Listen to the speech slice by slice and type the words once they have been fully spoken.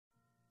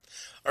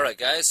Alright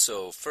guys,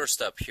 so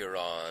first up here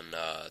on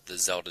the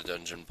Zelda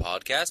Dungeon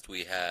podcast,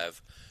 we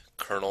have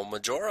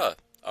Colonel-Majora,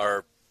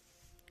 our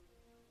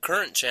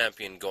current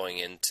champion going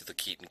into the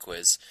Keaton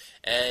quiz,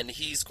 and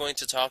he's going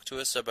to talk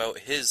to us about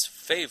his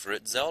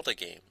favorite Zelda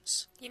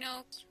games.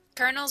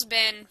 Colonel's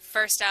been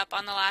first up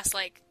on the last,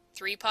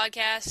 three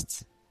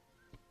podcasts.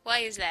 Why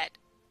is that?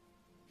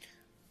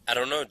 I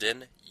don't know,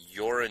 Din.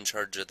 You're in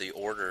charge of the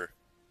order.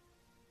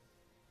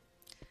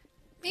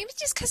 Maybe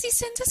just because he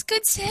sends us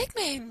good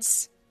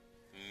segments.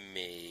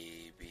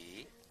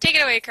 Maybe. Take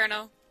it away,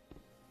 Colonel.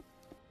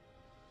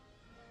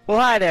 Well,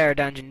 hi there,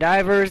 Dungeon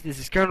Divers. This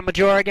is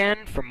Colonel-Majora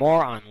again for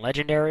more on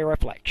Legendary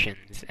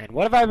Reflections. And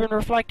what have I been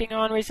reflecting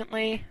on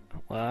recently?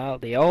 Well,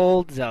 the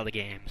old Zelda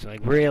games,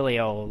 really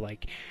old,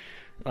 like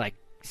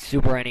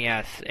Super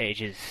NES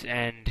ages.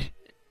 And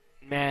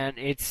man,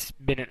 it's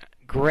been a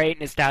great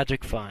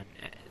nostalgic fun.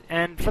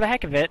 And for the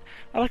heck of it,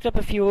 I looked up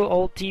a few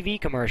old TV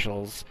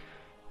commercials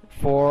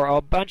for a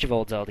bunch of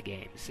old Zelda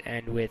games.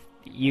 And with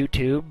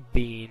YouTube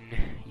being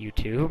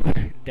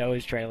YouTube,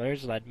 those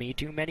trailers led me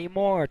to many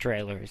more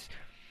trailers,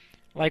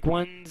 like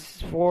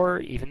ones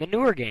for even the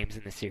newer games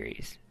in the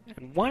series.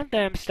 And one of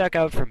them stuck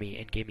out for me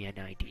and gave me an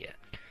idea.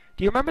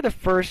 Do you remember the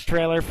first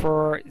trailer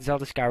for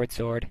Zelda Skyward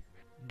Sword?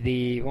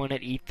 The one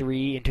at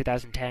E3 in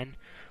 2010?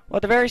 Well,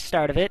 at the very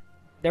start of it,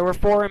 there were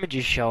 4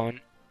 images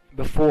shown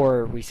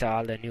before we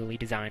saw the newly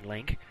designed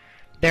Link.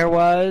 There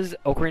was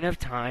Ocarina of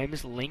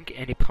Time's Link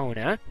and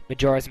Epona,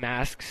 Majora's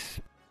Mask,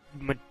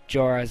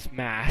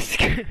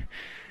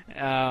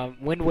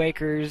 Wind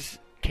Waker's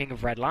King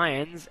of Red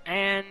Lions,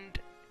 and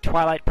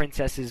Twilight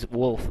Princess's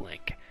Wolf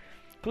Link.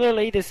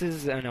 Clearly, this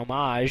is an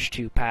homage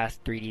to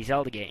past 3D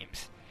Zelda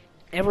games.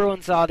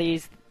 Everyone saw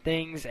these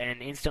things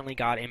and instantly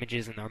got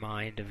images in their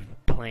mind of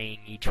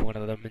playing each one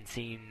of them and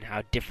seeing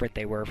how different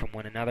they were from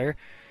one another,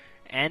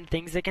 and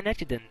things that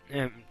connected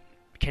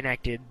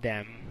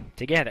them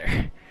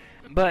together.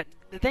 But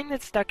the thing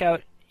that stuck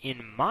out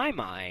in my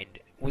mind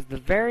was the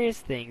various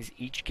things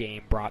each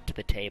game brought to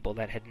the table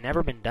that had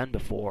never been done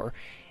before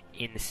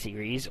in the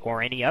series,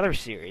 or any other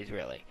series,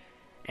 really.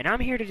 And I'm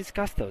here to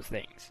discuss those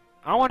things.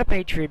 I want to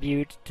pay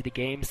tribute to the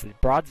games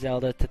that brought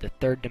Zelda to the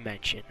third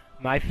dimension,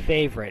 my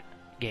favorite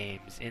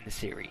games in the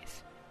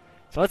series.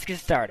 So let's get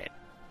started.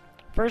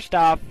 First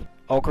off,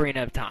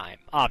 Ocarina of Time,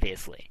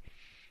 obviously.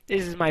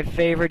 This is my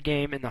favorite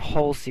game in the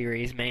whole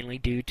series, mainly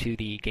due to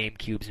the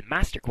GameCube's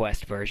Master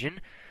Quest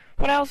version,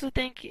 but I also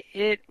think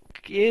it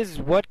is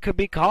what could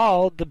be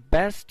called the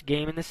best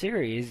game in the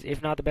series, if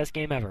not the best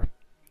game ever.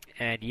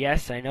 And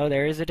yes, I know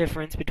there is a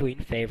difference between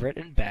favorite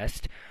and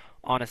best.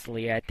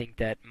 Honestly, I think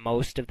that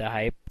most of the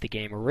hype the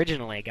game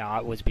originally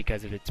got was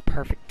because of its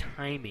perfect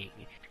timing.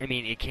 I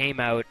mean, it came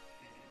out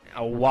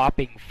a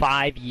whopping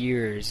 5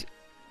 years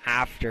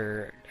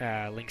after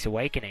Link's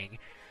Awakening,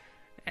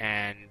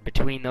 and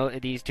between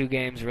these two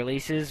games'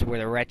 releases were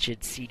the wretched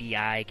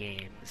CDI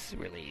games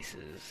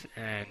releases.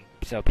 And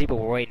so people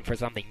were waiting for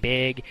something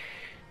big,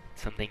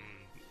 something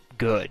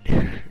good.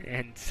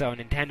 And so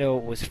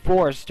Nintendo was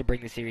forced to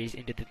bring the series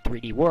into the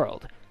 3D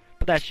world.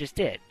 But that's just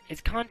it.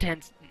 Its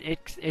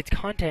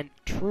content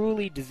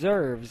truly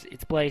deserves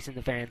its place in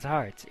the fans'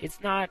 hearts.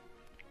 It's not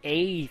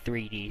a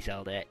 3D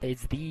Zelda,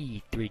 it's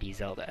the 3D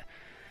Zelda.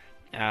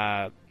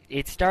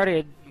 It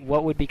started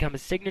what would become a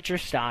signature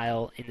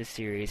style in the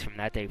series from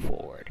that day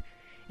forward.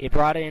 It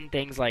brought in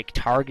things like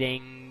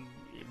targeting,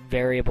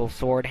 variable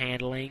sword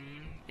handling,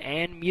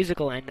 and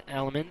musical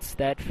elements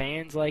that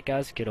fans like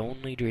us could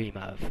only dream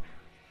of.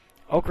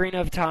 Ocarina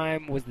of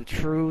Time was the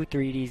true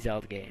 3D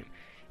Zelda game.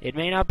 It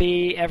may not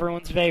be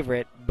everyone's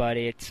favorite, but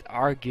it's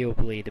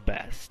arguably the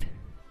best.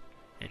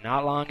 And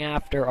not long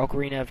after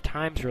Ocarina of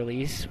Time's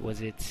release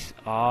was its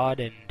odd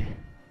and,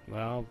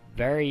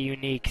 very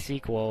unique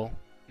sequel,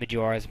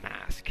 Majora's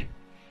Mask.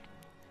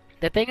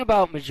 The thing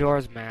about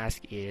Majora's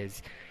Mask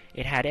is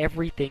it had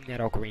everything that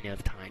Ocarina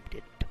of Time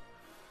didn't.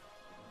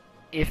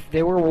 If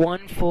there were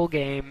one full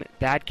game,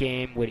 that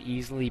game would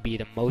easily be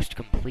the most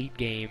complete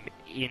game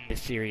in the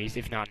series,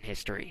 if not in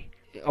history.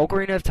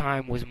 Ocarina of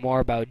Time was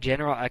more about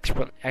general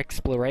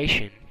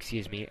exploration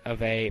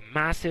of a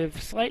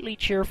massive, slightly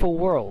cheerful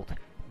world.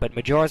 But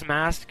Majora's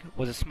Mask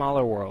was a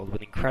smaller world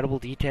with incredible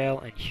detail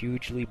and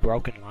hugely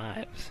broken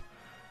lives.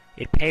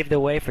 It paved the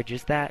way for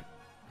just that,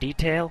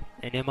 detail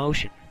and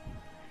emotion.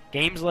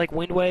 Games like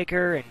Wind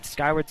Waker and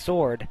Skyward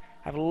Sword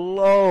have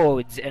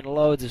loads and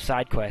loads of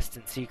side quests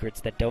and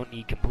secrets that don't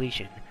need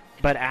completion,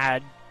 but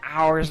add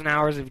hours and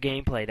hours of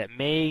gameplay that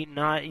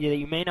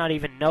you may not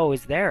even know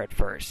is there at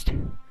first.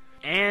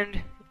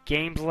 And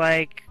games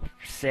like,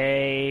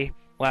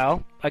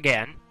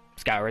 again,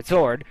 Skyward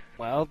Sword,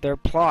 their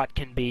plot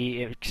can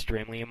be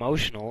extremely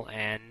emotional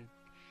and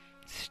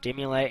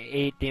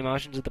stimulate the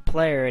emotions of the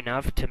player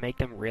enough to make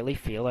them really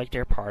feel like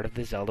they're part of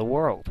the Zelda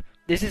world.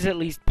 This is at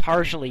least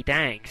partially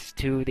thanks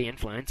to the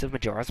influence of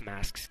Majora's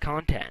Mask's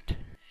content.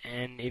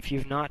 And if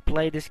you've not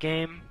played this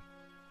game,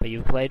 but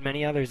you've played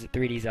many others of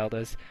 3D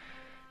Zeldas,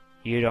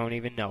 you don't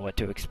even know what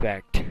to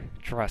expect.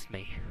 Trust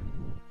me.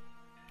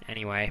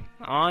 Anyway,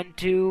 on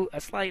to a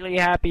slightly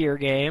happier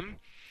game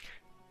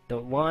The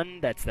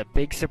one that's the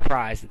big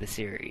surprise of the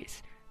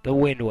series, the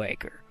Wind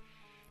Waker.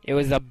 It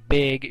was a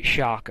big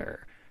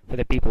shocker for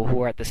the people who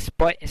were at the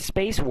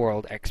Space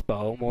World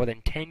Expo more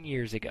than 10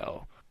 years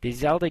ago. The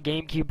Zelda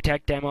GameCube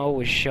tech demo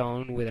was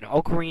shown with an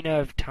Ocarina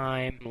of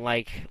Time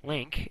like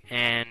Link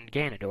and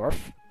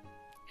Ganondorf,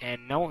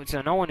 and no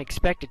one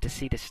expected to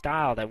see the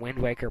style that Wind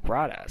Waker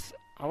brought us.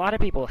 A lot of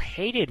people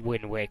hated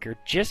Wind Waker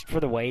just for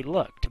the way it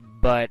looked,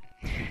 but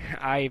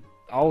I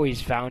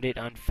always found it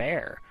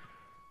unfair.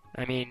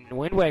 I mean,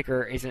 Wind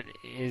Waker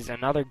is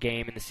another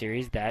game in the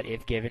series that,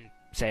 if given,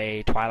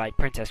 say, Twilight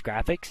Princess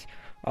graphics,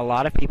 a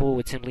lot of people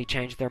would simply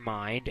change their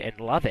mind and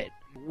love it.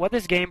 What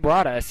this game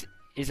brought us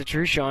is a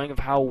true showing of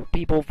how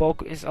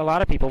a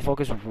lot of people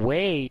focus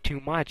way too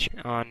much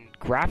on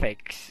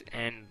graphics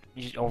and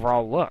just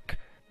overall look.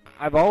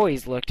 I've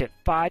always looked at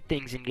 5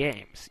 things in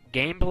games: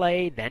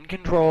 gameplay, then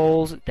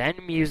controls, then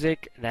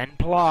music, then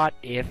plot,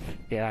 if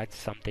that's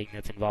something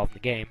that's involved in the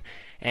game,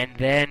 and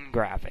then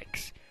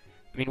graphics.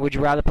 I mean, would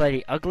you rather play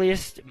the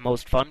ugliest,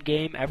 most fun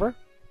game ever,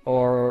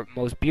 or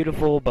most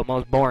beautiful but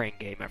most boring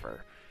game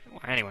ever?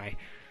 Well, anyway,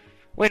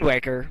 Wind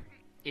Waker,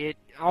 it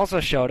also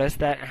showed us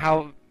that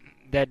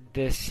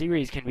this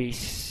series can be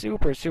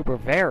super, super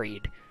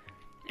varied,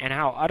 and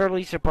how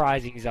utterly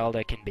surprising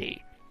Zelda can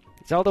be.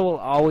 Zelda will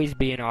always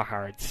be in our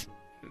hearts,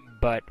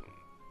 but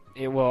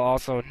it will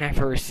also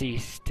never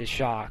cease to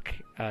shock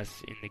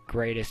us in the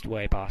greatest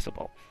way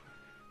possible.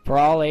 For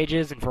all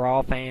ages and for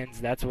all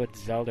fans, that's what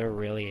Zelda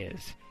really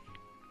is.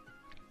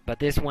 But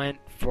this went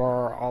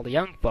for all the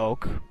young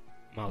folk,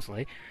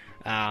 mostly.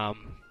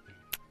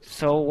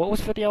 So what was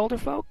for the older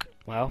folk?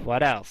 Well,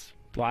 what else?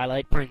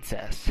 Twilight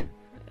Princess.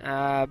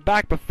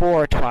 Back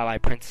before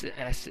Twilight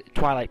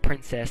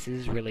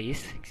Princess's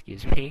release,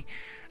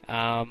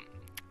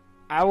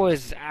 I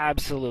was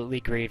absolutely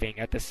grieving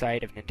at the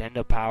sight of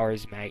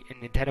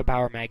Nintendo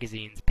Power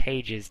Magazine's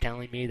pages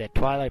telling me that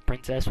Twilight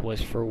Princess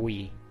was for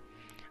Wii.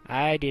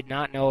 I did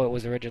not know it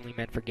was originally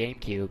meant for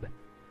GameCube.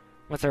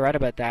 Once I read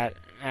about that,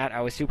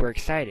 I was super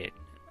excited.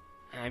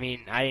 I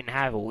mean, I didn't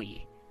have a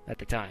Wii at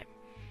the time,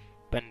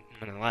 but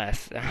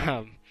nonetheless,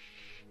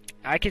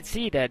 I could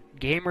see that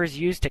gamers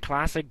used to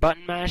classic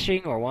button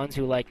mashing or ones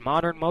who like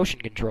modern motion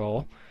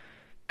control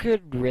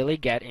could really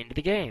get into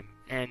the game.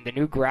 And the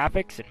new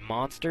graphics and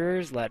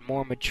monsters let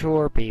more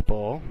mature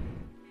people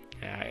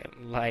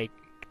like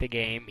the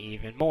game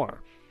even more,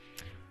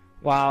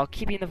 while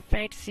keeping the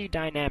fantasy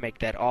dynamic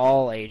that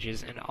all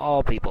ages and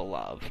all people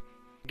love.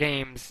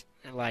 Games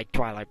like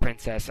Twilight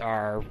Princess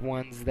are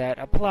ones that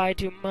apply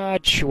to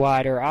much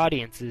wider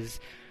audiences,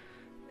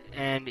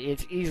 and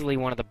it's easily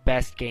one of the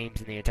best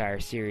games in the entire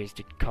series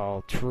to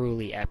call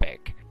truly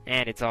epic.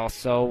 And it's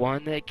also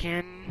one that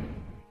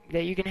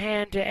you can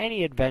hand to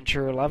any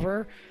adventure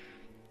lover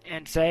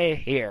and say,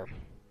 here,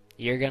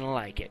 you're gonna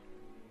like it.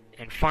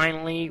 And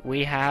finally,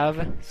 we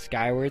have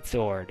Skyward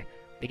Sword,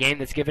 the game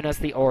that's given us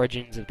the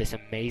origins of this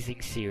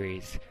amazing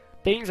series.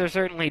 Things are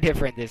certainly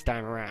different this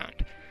time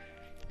around.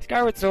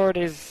 Skyward Sword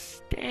is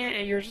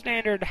your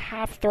standard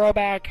half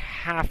throwback,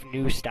 half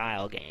new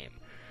style game.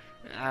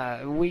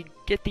 We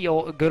get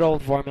the good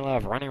old formula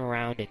of running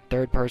around in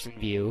third-person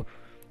view,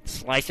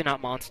 slicing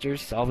up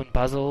monsters, solving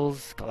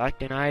puzzles,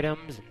 collecting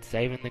items, and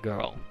saving the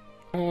girl.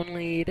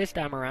 Only this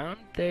time around,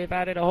 they've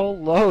added a whole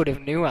load of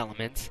new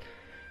elements,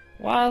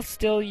 while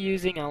still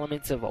using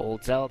elements of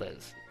old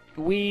Zeldas.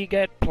 We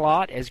get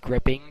plot as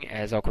gripping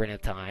as Ocarina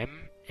of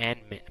Time and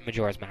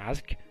Majora's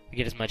Mask. We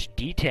get as much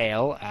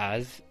detail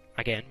as,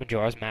 again,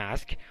 Majora's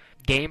Mask.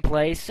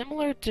 Gameplay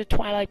similar to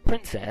Twilight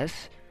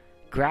Princess.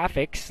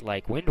 Graphics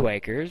like Wind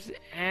Waker's,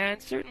 and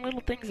certain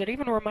little things that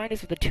even remind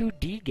us of the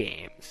 2D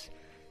games,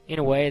 in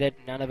a way that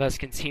none of us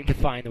can seem to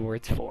find the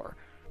words for.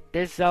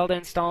 This Zelda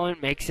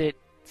installment makes it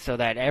so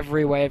that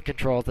every way of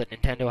controls that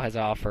Nintendo has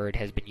offered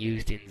has been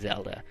used in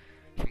Zelda.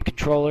 From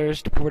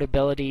controllers to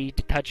portability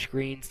to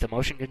touchscreens to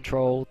motion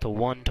control to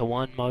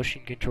one-to-one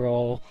motion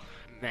control.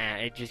 Man,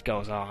 it just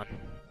goes on.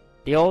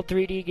 The old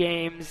 3D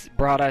games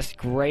brought us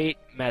great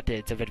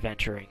methods of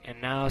adventuring,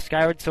 and now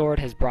Skyward Sword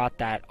has brought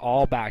that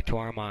all back to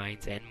our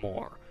minds and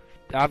more.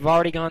 I've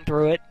already gone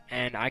through it,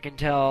 and I can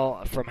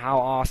tell from how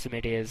awesome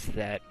it is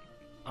that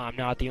I'm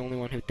not the only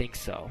one who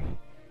thinks so.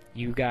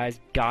 You guys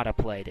gotta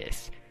play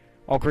this.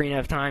 Ocarina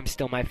of Time's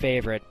still my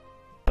favorite,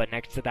 but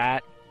next to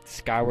that,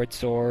 Skyward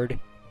Sword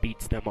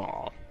beats them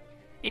all.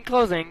 In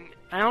closing,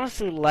 I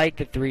honestly like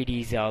the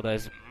 3D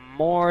Zeldas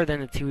more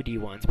than the 2D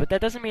ones, but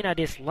that doesn't mean I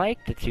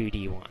dislike the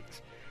 2D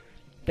ones.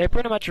 They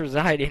pretty much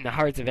reside in the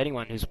hearts of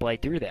anyone who's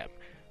played through them.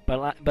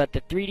 But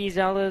the 3D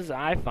Zeldas,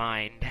 I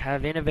find,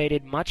 have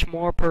innovated much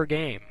more per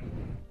game.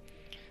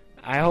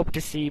 I hope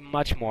to see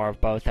much more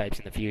of both types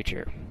in the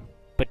future.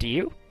 But do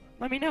you?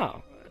 Let me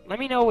know. Let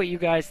me know what you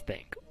guys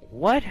think.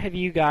 What have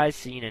you guys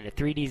seen in a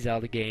 3D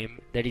Zelda game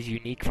that is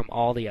unique from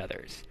all the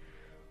others?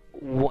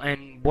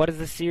 And what has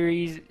the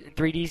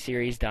 3D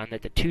series done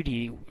that the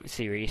 2D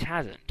series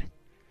hasn't?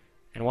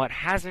 And what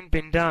hasn't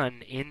been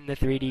done in the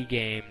 3D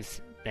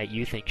games that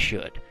you think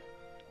should?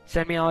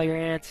 Send me all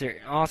your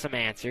awesome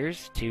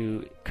answers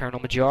to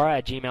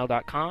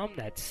colonelmajora@gmail.com.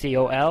 That's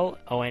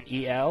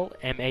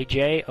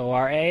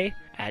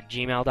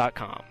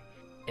COLONELMAJORA@gmail.com.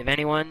 If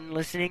anyone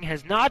listening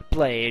has not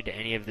played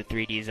any of the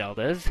 3D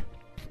Zeldas,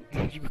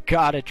 you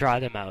gotta try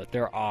them out.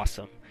 They're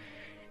awesome.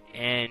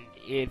 And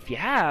if you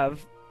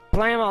have,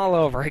 play them all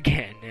over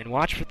again and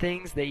watch for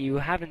things that you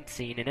haven't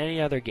seen in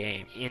any other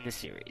game in the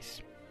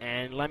series.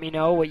 And let me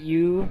know what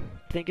you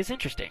think is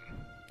interesting.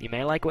 You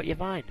may like what you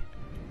find.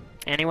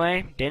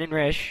 Anyway, Din and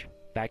Rish,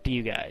 back to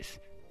you guys.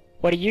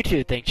 What do you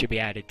two think should be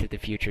added to the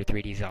future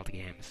 3D Zelda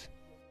games?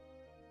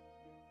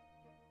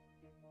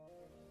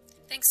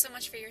 Thanks so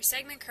much for your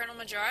segment,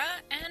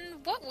 Colonel-Majora.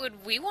 And what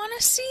would we want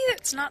to see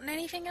that's not in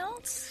anything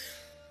else?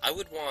 I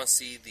would want to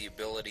see the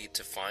ability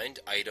to find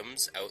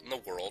items out in the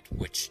world,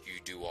 which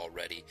you do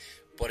already,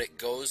 but it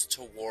goes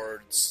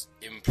towards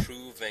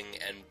improving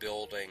and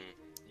building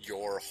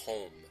your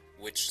home,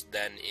 which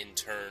then in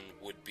turn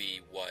would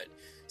be what,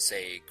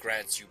 say,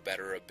 grants you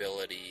better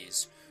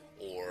abilities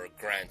or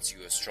grants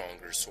you a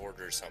stronger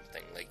sword or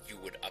something. Like, you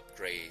would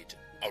upgrade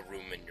a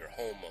room in your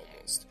home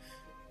almost.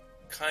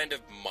 Kind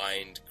of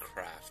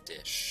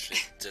Minecraft-ish.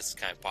 It just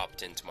kind of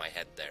popped into my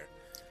head there.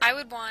 I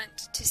would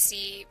want to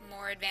see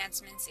more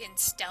advancements in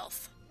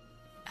stealth.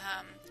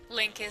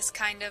 Link is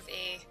kind of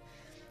a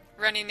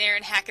run in there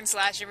and hack and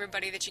slash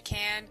everybody that you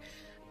can.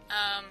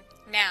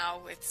 Now,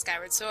 with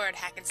Skyward Sword,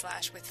 hack and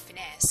slash with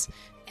finesse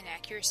and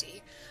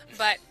accuracy.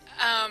 But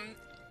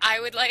I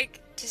would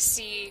like to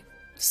see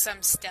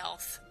some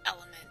stealth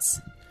elements.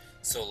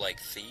 So, like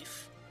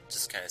Thief?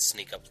 Just kind of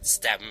sneak up,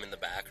 stab him in the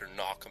back, or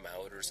knock him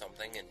out or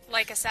something, and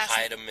like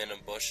hide him in the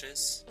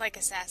bushes? Like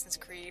Assassin's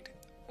Creed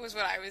was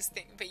what I was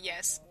thinking, but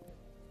yes.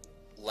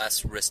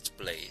 Less wrist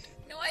blade.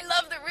 No, I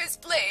love the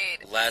wrist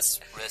blade. Less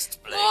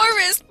wrist blade. More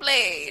wrist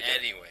blade.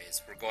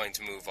 Anyways, we're going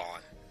to move on.